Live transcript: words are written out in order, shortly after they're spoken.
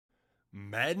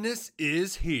Madness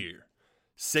is here.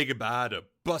 Say goodbye to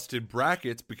busted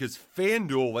brackets because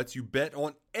FanDuel lets you bet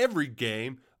on every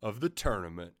game of the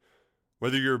tournament.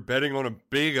 Whether you're betting on a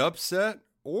big upset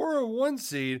or a one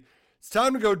seed, it's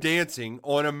time to go dancing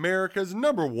on America's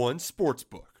 #1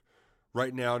 sportsbook.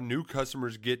 Right now, new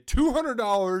customers get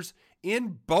 $200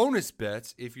 in bonus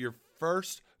bets if your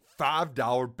first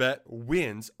 $5 bet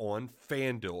wins on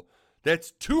FanDuel.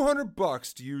 That's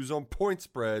 $200 to use on point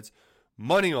spreads,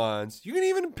 money lines. You can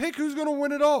even pick who's going to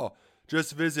win it all.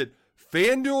 Just visit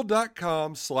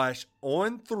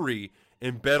FanDuel.com/on3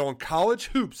 and bet on college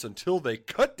hoops until they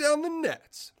cut down the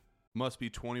nets. Must be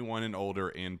 21 and older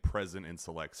and present in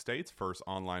select states. First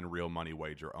online real money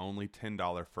wager only.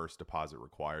 $10 first deposit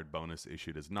required. Bonus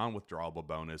issued as non-withdrawable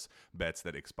bonus. Bets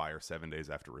that expire 7 days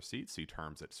after receipt. See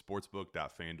terms at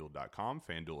sportsbook.fanduel.com.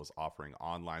 FanDuel is offering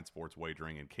online sports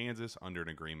wagering in Kansas under an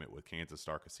agreement with Kansas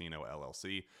Star Casino,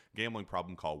 LLC. Gambling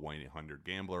problem? Call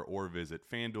 1-800-GAMBLER or visit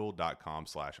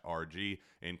fanduel.com/RG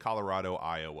in Colorado,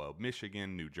 Iowa,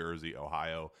 Michigan, New Jersey,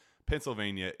 Ohio,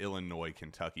 Pennsylvania, Illinois,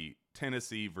 Kentucky,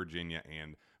 Tennessee, Virginia,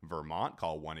 and Vermont.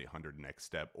 Call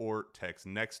 1-800-NEXT-STEP or text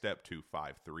NEXT-STEP to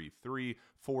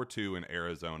 53342 in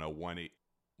Arizona,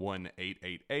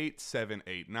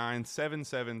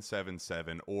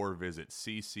 1-888-789-7777 or visit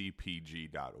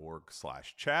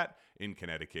ccpg.org/chat. In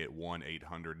Connecticut,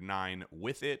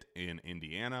 1-800-9-WITH-IT. In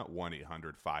Indiana,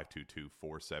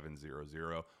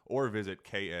 1-800-522-4700 or visit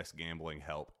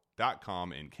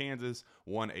ksgamblinghelp.com. In Kansas,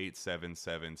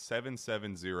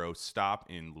 1-877-770-STOP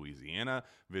in Louisiana.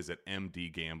 Visit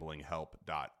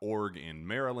mdgamblinghelp.org in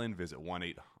Maryland. Visit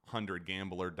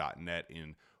 1-800-gambler.net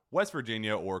in West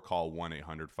Virginia or call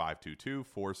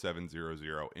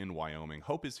 1-800-522-4700 in Wyoming.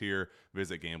 Hope is here.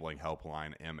 Visit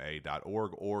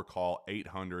gamblinghelplinema.org or call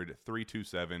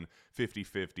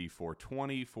 800-327-5050 for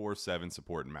 24/7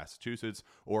 support in Massachusetts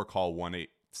or call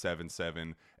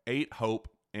 1-877-8-HOPE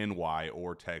NY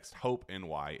or text Hope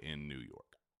NY in New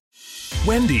York.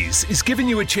 Wendy's is giving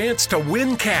you a chance to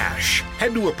win cash.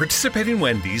 Head to a participating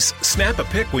Wendy's, snap a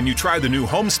pic when you try the new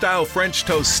home-style French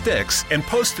toast sticks, and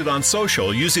post it on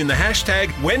social using the hashtag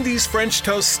Wendy's French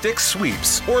Toast Stick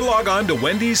Sweeps, or log on to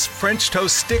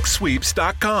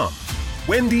wendysfrenchtoaststicksweeps.com.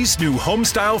 Wendy's new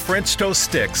home-style French toast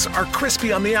sticks are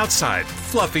crispy on the outside,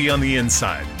 fluffy on the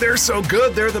inside. They're so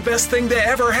good, they're the best thing to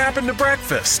ever happen to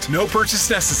breakfast. No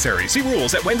purchase necessary. See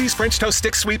rules at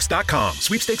wendysfrenchtoaststicksweeps.com.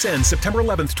 Sweepstakes ends September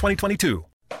 11th, 2022.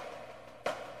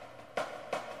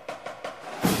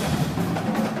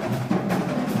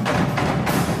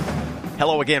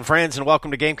 Hello again, friends, and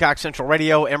welcome to Gamecock Central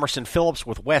Radio. Emerson Phillips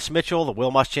with Wes Mitchell. The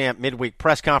Will Muschamp midweek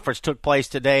press conference took place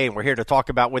today, and we're here to talk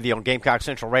about with you on Gamecock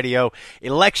Central Radio.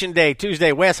 Election Day,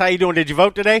 Tuesday. Wes, how you doing? Did you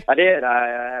vote today? I did.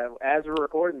 As we're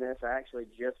recording this, I actually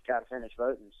just got finished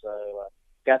voting, so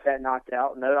got that knocked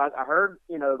out. No, I heard,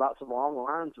 about some long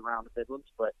lines around the Midlands,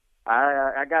 but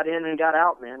I got in and got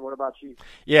out, man. What about you?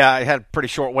 Yeah, I had a pretty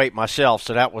short wait myself,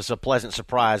 so that was a pleasant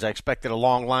surprise. I expected a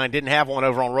long line. Didn't have one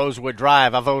over on Rosewood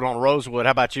Drive. I voted on Rosewood.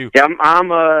 How about you? Yeah, I'm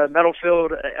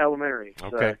Meadowfield Elementary.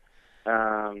 Okay.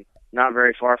 So, not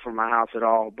very far from my house at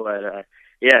all, but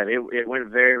it went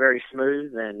very, very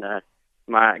smooth, and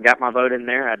got my vote in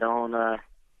there. I don't.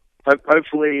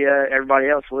 Hopefully everybody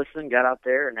else listening got out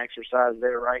there and exercised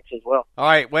their rights as well. All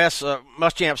right, Wes,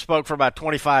 Muschamp spoke for about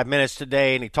 25 minutes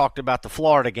today, and he talked about the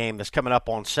Florida game that's coming up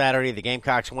on Saturday. The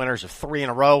Gamecocks winners of 3 in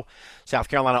a row. South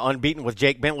Carolina unbeaten with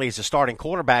Jake Bentley as the starting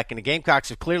quarterback, and the Gamecocks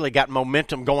have clearly got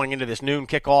momentum going into this noon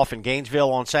kickoff in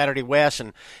Gainesville on Saturday, Wes.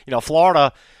 And,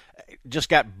 Florida just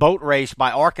got boat raced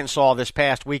by Arkansas this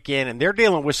past weekend, and they're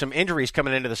dealing with some injuries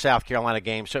coming into the South Carolina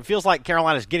game. So it feels like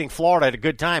Carolina's getting Florida at a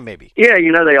good time, maybe. Yeah,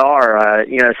 they are.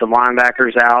 Some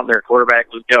linebackers out. Their quarterback,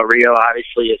 Luke Del Rio,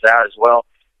 obviously is out as well.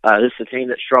 This is a team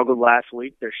that struggled last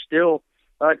week. They're still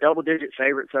double-digit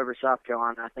favorites over South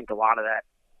Carolina. I think a lot of that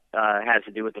has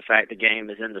to do with the fact the game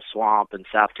is in the swamp in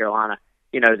South Carolina.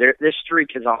 This streak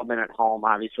has all been at home.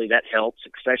 Obviously, that helps,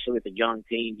 especially with a young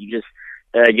team.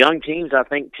 Young teams, I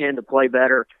think, tend to play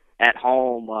better at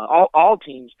home. All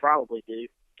teams probably do,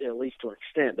 at least to an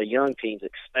extent, but young teams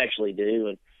especially do.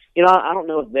 And, I don't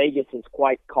know if Vegas is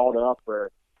quite caught up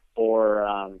or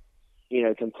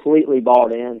completely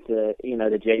bought into,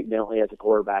 to Jake Bentley as a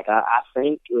quarterback. I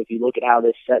think if you look at how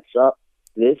this sets up,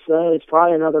 this is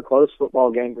probably another close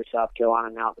football game for South Carolina.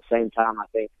 Now, at the same time, I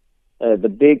think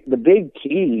the big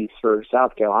keys for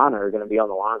South Carolina are going to be on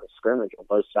the line of scrimmage on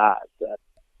both sides.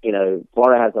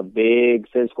 Florida has a big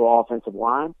physical offensive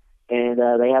line, and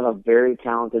they have a very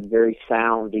talented, very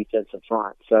sound defensive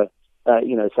front. So,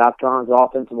 South Carolina's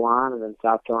offensive line and then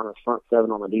South Carolina's front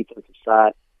seven on the defensive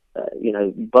side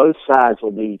both sides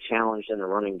will be challenged in the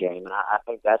running game, and I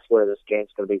think that's where this game's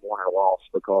going to be won or lost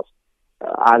because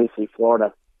obviously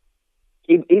Florida,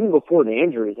 even before the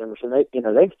injuries, Emerson,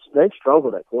 they've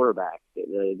struggled at quarterback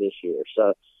this year.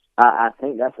 So I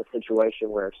think that's a situation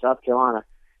where if South Carolina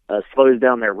slows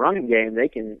down their running game, they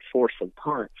can force some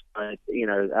punts. But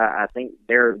I think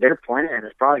their plan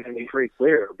is probably going to be pretty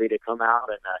clear. It'll be to come out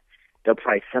and they'll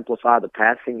probably simplify the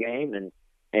passing game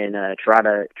and try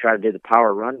to do the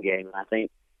power run game. I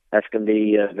think that's going to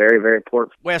be very, very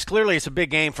important. Wes, clearly it's a big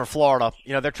game for Florida.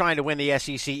 They're trying to win the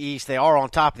SEC East. They are on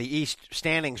top of the East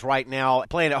standings right now.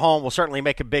 Playing at home will certainly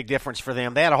make a big difference for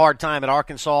them. They had a hard time at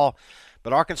Arkansas,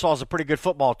 but Arkansas is a pretty good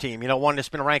football team. One that's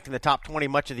been ranked in the top 20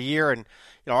 much of the year, and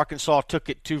Arkansas took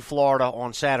it to Florida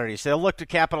on Saturday. So they'll look to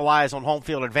capitalize on home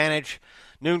field advantage.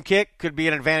 Noon kick could be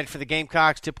an advantage for the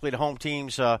Gamecocks. Typically, the home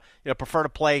teams prefer to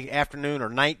play afternoon or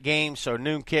night games, so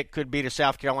noon kick could be to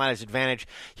South Carolina's advantage.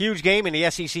 Huge game in the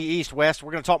SEC East, West.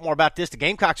 We're going to talk more about this. The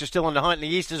Gamecocks are still in the hunt in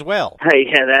the East as well. Hey,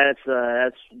 yeah,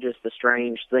 that's just a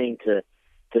strange thing to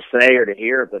say or to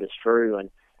hear, but it's true.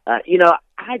 And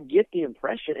I get the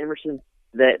impression, Emerson,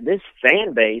 that this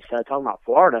fan base, talking about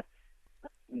Florida,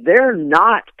 they're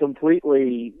not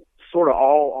completely sort of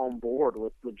all on board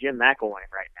with Jim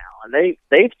McElwain right now. And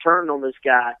they've turned on this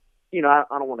guy. I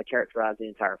don't want to characterize the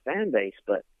entire fan base,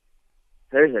 but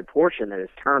there's a portion that has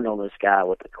turned on this guy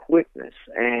with the quickness.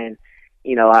 And,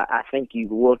 I think you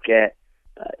look at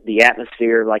the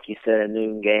atmosphere, like you said, a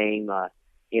noon game,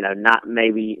 not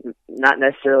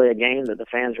necessarily a game that the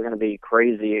fans are going to be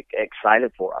crazy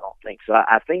excited for, I don't think. So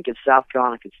I think if South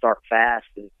Carolina could start fast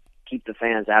and keep the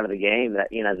fans out of the game,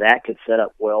 that could set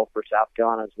up well for South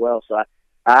Carolina as well. So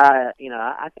I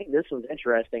think this one's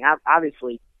interesting.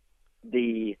 Obviously,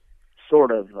 the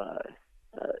sort of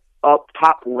up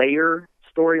top layer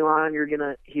storyline you're going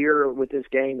to hear with this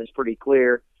game is pretty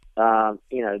clear.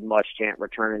 Muschamp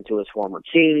returning to his former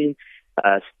team.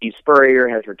 Steve Spurrier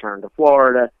has returned to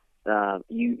Florida.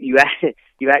 You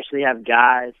actually have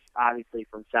guys, obviously,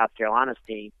 from South Carolina's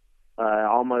team.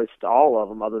 Almost all of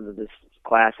them, other than this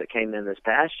class that came in this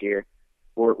past year,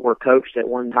 were coached at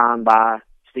one time by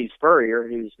Steve Spurrier,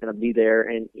 who's going to be there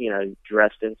and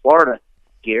dressed in Florida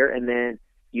gear. And then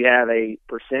you have a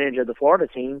percentage of the Florida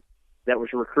team that was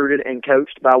recruited and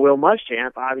coached by Will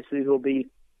Muschamp, obviously, who will be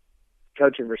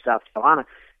coaching for South Carolina.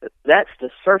 That's the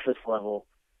surface level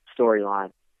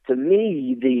storyline. To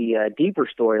me, the deeper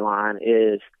storyline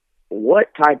is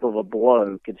what type of a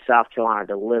blow could South Carolina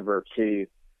deliver to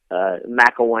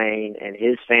McElwain and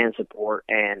his fan support,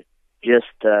 and just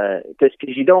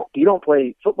because you don't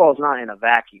play football is not in a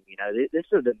vacuum. This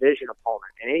is a division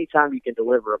opponent, and anytime you can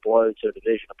deliver a blow to a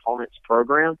division opponent's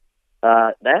program,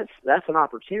 that's an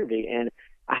opportunity. And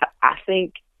I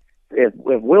think if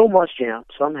Will Muschamp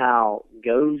somehow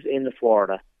goes into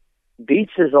Florida,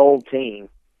 beats his old team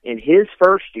in his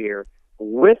first year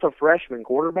with a freshman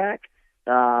quarterback,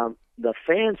 the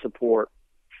fan support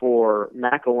for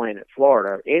McElwain at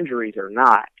Florida, injuries or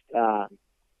not,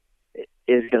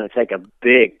 is going to take a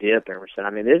big dip, Emerson.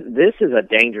 I mean, this is a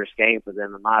dangerous game for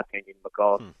them, in my opinion,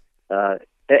 because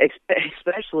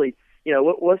especially,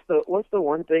 what's the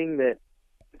one thing that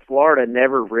Florida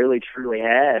never really truly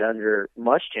had under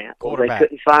Muschamp? Well, they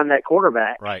couldn't find that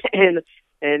quarterback, right? And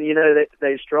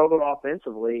they struggled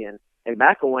offensively, and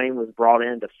McElwain was brought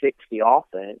in to fix the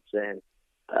offense, and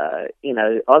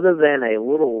other than a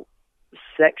little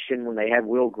section when they had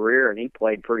Will Greer and he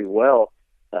played pretty well,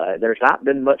 there's not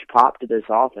been much pop to this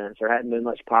offense. There hadn't been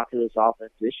much pop to this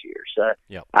offense this year. So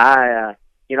yep. I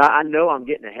know I'm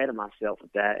getting ahead of myself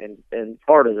with that, and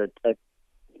Florida's a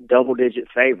double-digit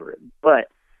favorite, but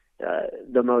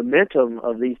the momentum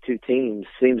of these two teams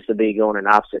seems to be going in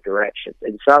opposite directions,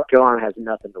 and South Carolina has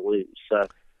nothing to lose. So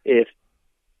if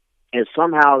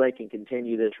somehow they can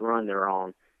continue this run they're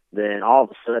on, then all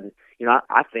of a sudden,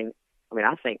 I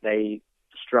think they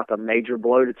struck a major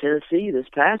blow to Tennessee this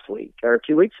past week or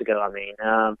 2 weeks ago.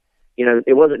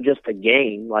 It wasn't just a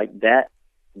game like that.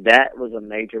 That was a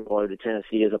major blow to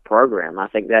Tennessee as a program. I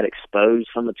think that exposed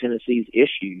some of Tennessee's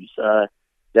issues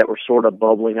that were sort of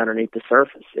bubbling underneath the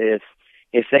surface.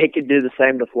 If they could do the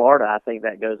same to Florida, I think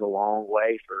that goes a long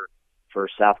way for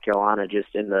South Carolina,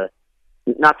 just in the,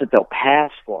 not that they'll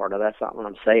pass Florida, that's not what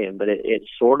I'm saying, but it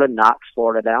sort of knocks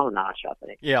Florida down a notch, I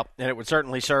think. Yeah, and it would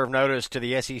certainly serve notice to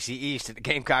the SEC East that the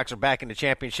Gamecocks are back in the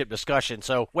championship discussion.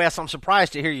 So, Wes, I'm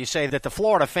surprised to hear you say that the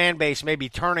Florida fan base may be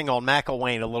turning on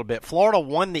McElwain a little bit. Florida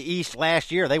won the East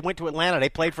last year. They went to Atlanta. They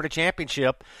played for the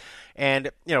championship.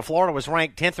 And, Florida was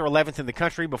ranked 10th or 11th in the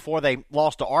country before they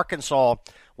lost to Arkansas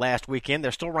last weekend.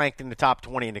 They're still ranked in the top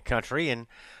 20 in the country. And,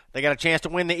 They got a chance to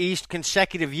win the East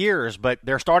consecutive years, but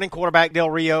their starting quarterback, Del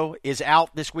Rio, is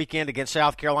out this weekend against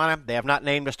South Carolina. They have not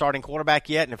named a starting quarterback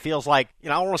yet, and it feels like, I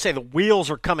don't want to say the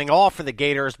wheels are coming off for the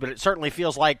Gators, but it certainly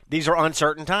feels like these are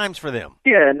uncertain times for them.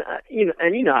 Yeah, and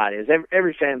you know how it is.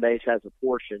 Every fan base has a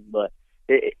portion, but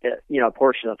a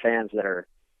portion of fans that are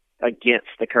against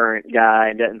the current guy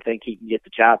and doesn't think he can get the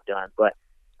job done. But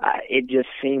it just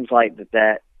seems like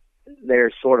that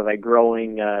there's sort of a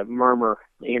growing murmur,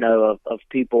 of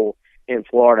people in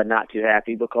Florida not too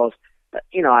happy because,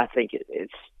 I think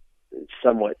it's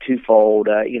somewhat twofold.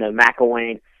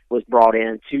 McElwain was brought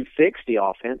in to fix the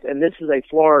offense, and this is a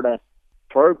Florida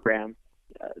program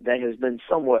that has been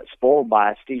somewhat spoiled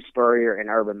by Steve Spurrier and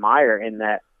Urban Meyer in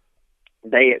that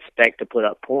they expect to put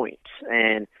up points,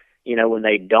 and when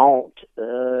they don't,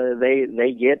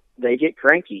 they get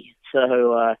cranky.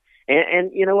 So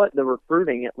and you know what, the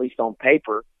recruiting, at least on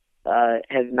paper,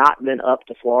 has not been up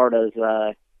to Florida's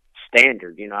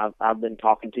standard. I've been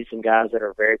talking to some guys that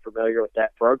are very familiar with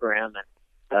that program,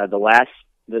 and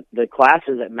the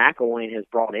classes that McElwain has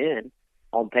brought in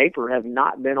on paper have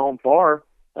not been on par,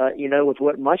 with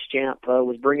what Muschamp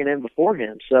was bringing in before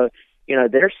him. So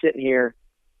they're sitting here.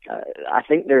 I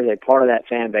think there's a part of that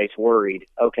fan base worried.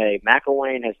 Okay,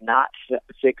 McElwain has not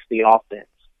fixed the offense,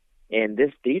 and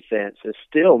this defense is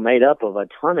still made up of a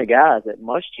ton of guys that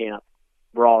Muschamp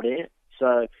brought in.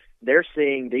 So they're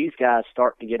seeing these guys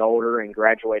start to get older and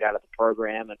graduate out of the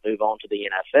program and move on to the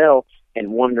NFL,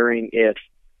 and wondering if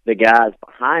the guys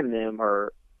behind them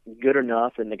are good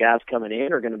enough and the guys coming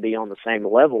in are going to be on the same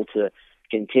level to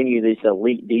continue this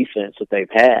elite defense that they've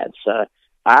had. So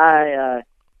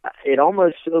it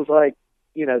almost feels like,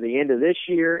 the end of this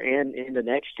year and into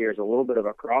next year is a little bit of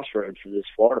a crossroads for this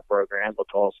Florida program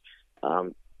because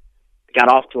got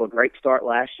off to a great start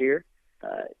last year,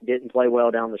 didn't play well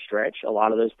down the stretch. A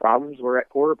lot of those problems were at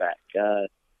quarterback. And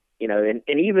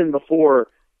even before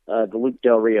the Luke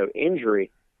Del Rio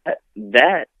injury,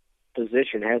 that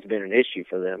position has been an issue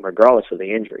for them, regardless of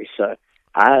the injury. So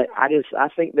I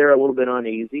think they're a little bit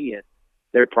uneasy, and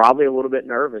they're probably a little bit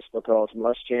nervous because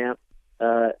Muschamp,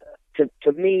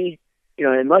 to me,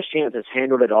 and Muschamp has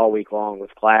handled it all week long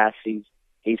with class. He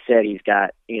said he's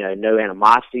got, no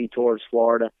animosity towards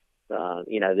Florida.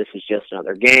 This is just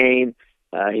another game.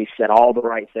 He said all the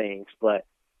right things, but,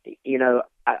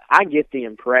 I get the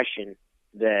impression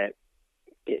that,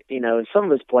 some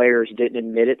of his players didn't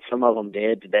admit it. Some of them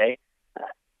did today.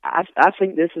 I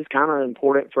think this is kind of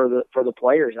important for the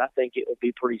players. I think it would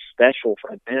be pretty special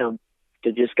for them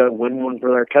to just go win one for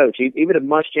their coach, even if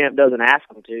Muschamp doesn't ask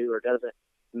them to or doesn't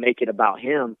make it about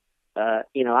him. I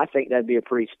think that'd be a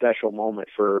pretty special moment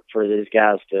for these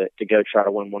guys to go try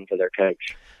to win one for their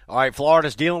coach. All right,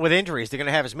 Florida's dealing with injuries. They're going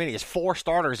to have as many as 4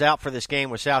 starters out for this game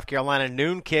with South Carolina.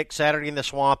 Noon kick Saturday in the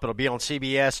Swamp. It'll be on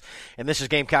CBS. And this is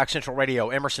Gamecock Central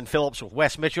Radio. Emerson Phillips with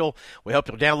Wes Mitchell. We hope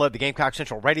you'll download the Gamecock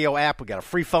Central Radio app. We've got a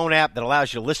free phone app that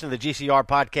allows you to listen to the GCR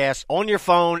podcast on your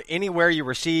phone anywhere you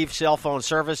receive cell phone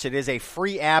service. It is a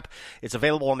free app. It's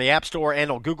available on the App Store and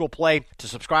on Google Play. To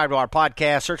subscribe to our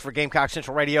podcast, search for Gamecock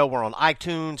Central Radio. We're on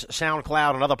iTunes,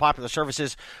 SoundCloud, and other popular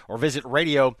services, or visit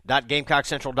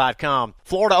radio.gamecockcentral.com.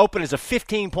 Florida opened as a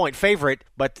 15-point favorite,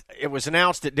 but it was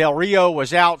announced that Del Rio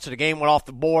was out, so the game went off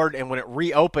the board, and when it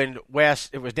reopened,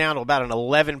 West, it was down to about an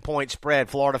 11-point spread.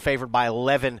 Florida favored by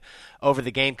 11 over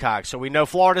the Gamecocks. So we know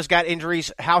Florida's got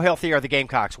injuries. How healthy are the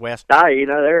Gamecocks, West?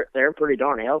 They're pretty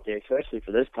darn healthy, especially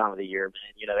for this time of the year,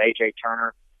 man. A.J.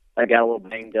 Turner, they got a little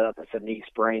banged up. It's a knee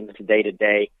sprain. It's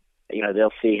day-to-day.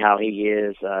 They'll see how he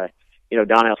is.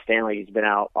 Donnell Stanley, he's been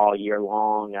out all year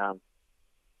long.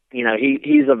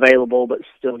 He's available, but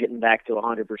still getting back to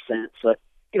 100%. So,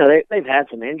 they've had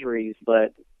some injuries,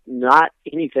 but not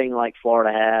anything like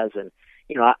Florida has. And,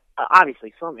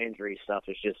 obviously some injury stuff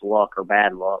is just luck or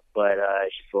bad luck, but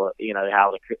it's just,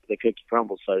 how the cookie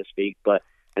crumbles, so to speak. But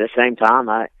at the same time,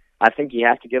 I think you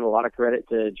have to give a lot of credit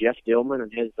to Jeff Dillman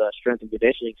and his strength and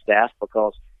conditioning staff,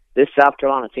 because this South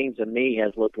Carolina team, to me,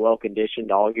 has looked well-conditioned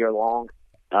all year long.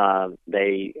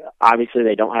 They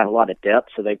don't have a lot of depth,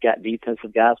 so they've got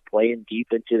defensive guys playing deep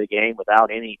into the game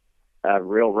without any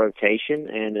real rotation.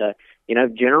 And,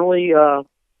 generally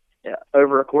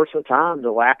over a course of time,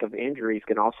 the lack of injuries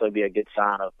can also be a good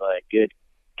sign of good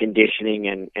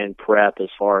conditioning and prep as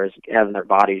far as having their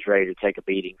bodies ready to take a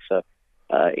beating. So,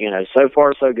 so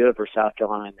far so good for South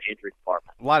Carolina in the injury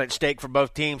department. A lot at stake for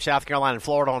both teams, South Carolina and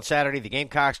Florida on Saturday. The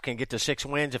Gamecocks can get to 6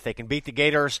 wins if they can beat the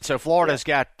Gators. So Florida's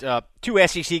got 2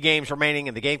 SEC games remaining,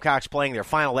 and the Gamecocks playing their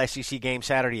final SEC game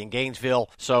Saturday in Gainesville.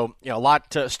 So, a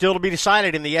lot still to be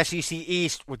decided in the SEC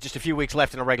East with just a few weeks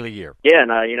left in the regular year. Yeah,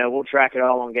 and, we'll track it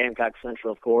all on Gamecock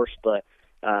Central, of course, but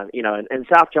And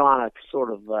South Carolina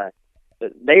sort of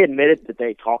they admitted that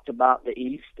they talked about the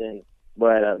East,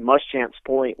 but Muschamp's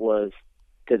point was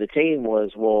to the team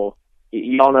was, well,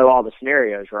 you all know all the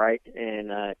scenarios, right?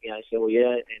 And I said, well,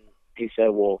 yeah. And he said,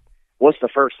 well, what's the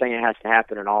first thing that has to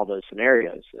happen in all those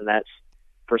scenarios? And that's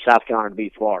for South Carolina to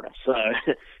beat Florida. So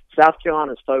South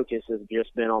Carolina's focus has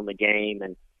just been on the game,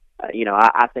 and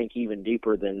I think even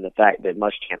deeper than the fact that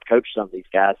Muschamp coached some of these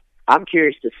guys. I'm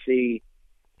curious to see.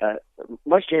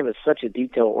 Muschamp is such a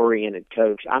detail-oriented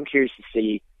coach. I'm curious to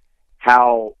see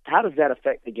how does that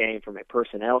affect the game from a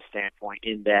personnel standpoint.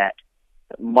 In that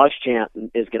Muschamp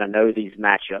is going to know these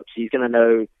matchups. He's going to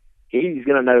know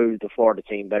the Florida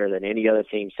team better than any other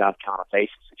team South Carolina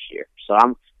faces this year. So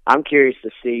I'm curious to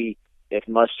see if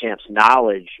Muschamp's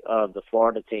knowledge of the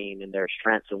Florida team and their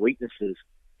strengths and weaknesses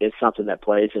is something that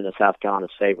plays into South Carolina's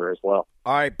favor as well.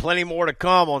 All right, plenty more to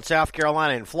come on South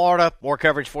Carolina and Florida. More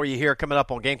coverage for you here coming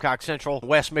up on Gamecock Central.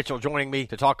 Wes Mitchell joining me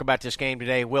to talk about this game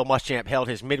today. Will Muschamp held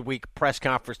his midweek press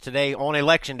conference today on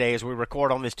Election Day as we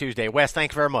record on this Tuesday. Wes,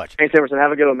 thanks very much. Thanks, Emerson.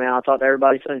 Have a good one, man. I'll talk to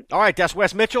everybody soon. All right, that's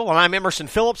Wes Mitchell, and I'm Emerson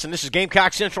Phillips, and this is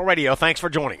Gamecock Central Radio. Thanks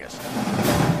for joining us.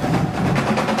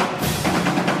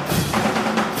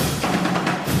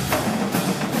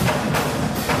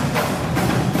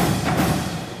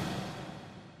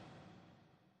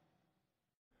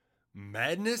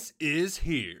 Madness is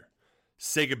here.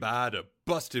 Say goodbye to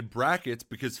busted brackets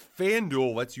because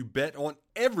FanDuel lets you bet on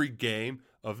every game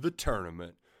of the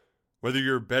tournament. Whether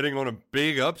you're betting on a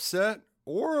big upset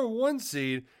or a one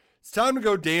seed, it's time to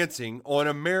go dancing on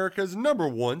America's #1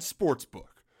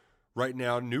 sportsbook. Right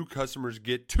now, new customers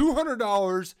get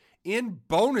 $200 in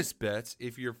bonus bets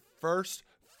if your first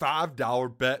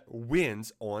 $5 bet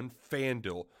wins on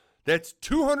FanDuel. That's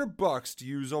 $200 to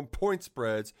use on point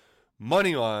spreads,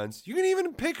 money lines. You can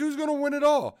even pick who's going to win it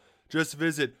all. Just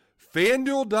visit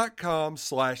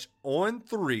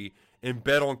FanDuel.com/on3 and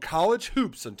bet on college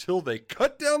hoops until they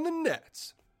cut down the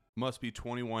nets. Must be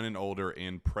 21 and older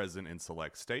and present in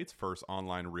select states. First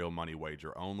online real money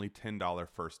wager only. $10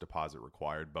 first deposit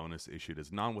required. Bonus issued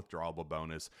as non-withdrawable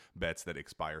bonus. Bets that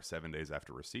expire 7 days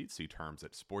after receipt. See terms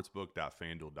at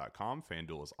sportsbook.fanduel.com.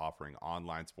 FanDuel is offering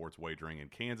online sports wagering in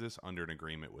Kansas under an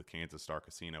agreement with Kansas Star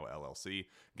Casino, LLC.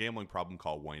 Gambling problem,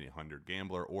 call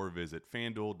 1-800-GAMBLER or visit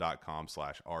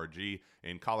fanduel.com/RG.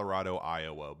 In Colorado,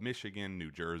 Iowa, Michigan,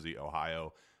 New Jersey,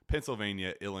 Ohio,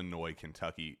 Pennsylvania, Illinois,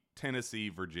 Kentucky, Tennessee,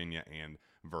 Virginia, and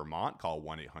Vermont. Call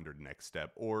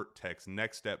 1-800-NEXT-STEP or text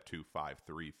NEXT-STEP to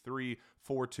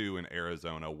 53342. In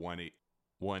Arizona,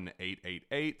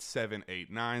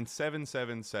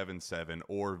 1-888-789-7777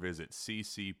 or visit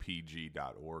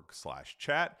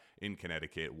ccpg.org/chat. In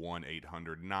Connecticut,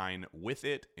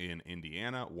 1-800-9-WITH-IT. In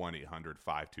Indiana,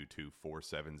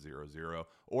 1-800-522-4700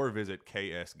 or visit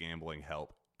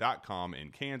ksgamblinghelp.com.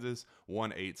 In Kansas,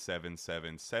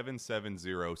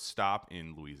 1-877-770-STOP.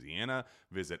 In Louisiana,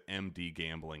 visit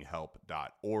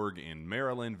mdgamblinghelp.org. In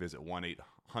Maryland, visit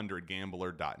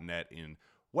 1-800-gambler.net. In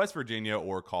West Virginia,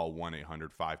 or call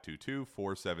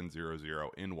 1-800-522-4700.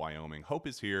 In Wyoming, Hope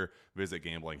is here. Visit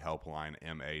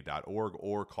gamblinghelplinema.org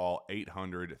or call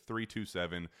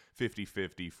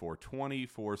 800-327-5050 for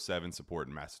 24/7 support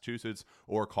in Massachusetts,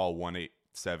 or call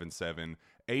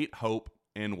 1-877-8-HOPE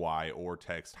NY or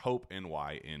text HOPE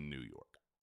NY in New York.